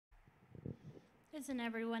Isn't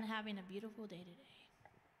everyone having a beautiful day today?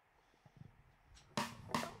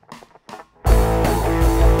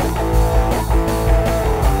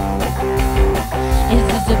 It's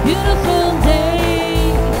just a beautiful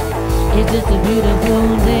day. It's just a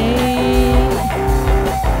beautiful day.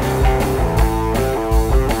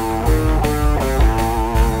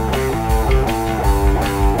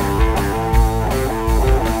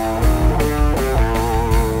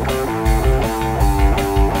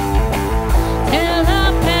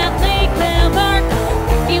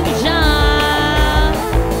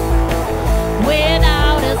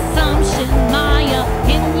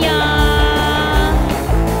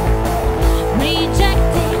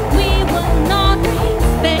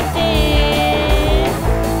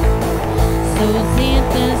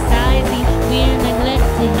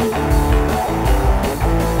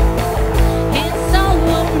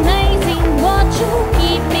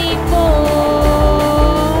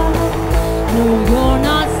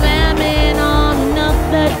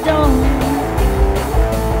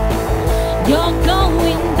 You're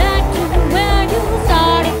going back to where you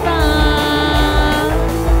started from,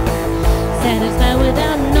 satisfied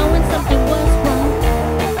without knowing something was wrong.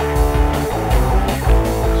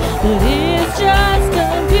 But it's just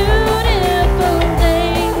a beautiful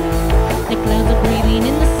day. The clouds are breathing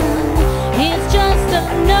in the sun. It's just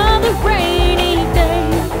another rainy day.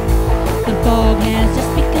 The fog has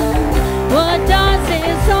just begun. What does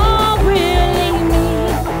this all really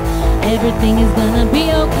mean? Everything is gonna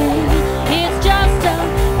be okay.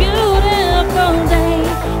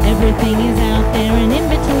 Everything is out there and in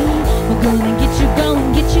between. We're gonna get you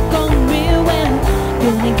going real well.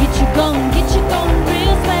 Gonna get you going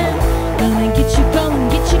real swell. Gonna get you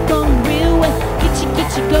going real well. Get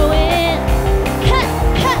you going. Ha,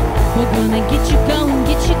 ha. We're gonna get you going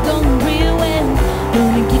real well.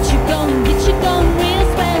 Gonna get you going real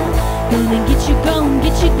swell. Gonna get you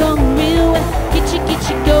going real well. Get you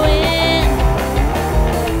going.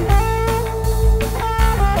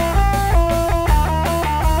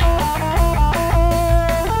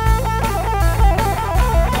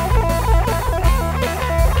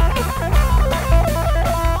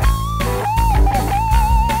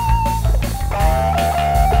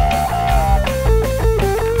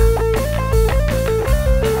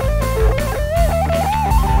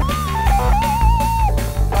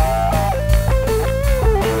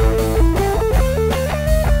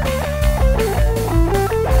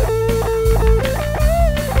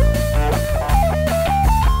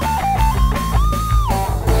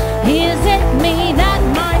 Is it me that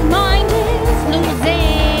my mind is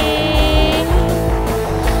losing?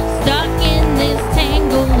 Stuck in this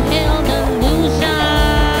tangle-held illusion.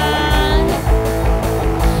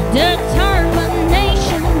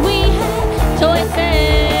 Determination, we had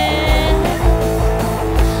choices.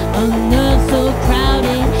 Enough so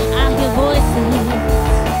crowded, I hear voices.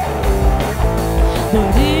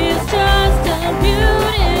 But it's just a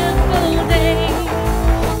beautiful day.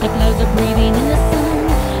 The clouds are breathing in the sun.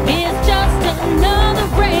 It's just another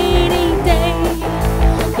rainy day.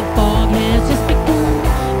 The fog has just begun.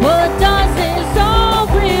 What does this all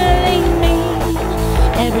really mean?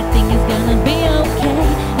 Everything is gonna be okay.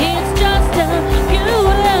 It's just a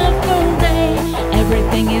beautiful day.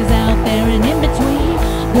 Everything is out there and in between.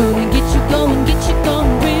 Gonna get you going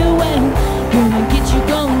real well. Gonna get you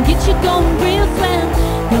going real swell.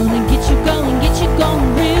 Gonna get you going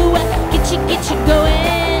real well. Get you going.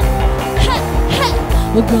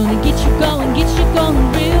 We're gonna get you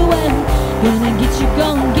going real well. Gonna get you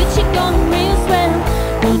going real swell.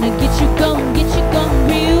 Gonna get you going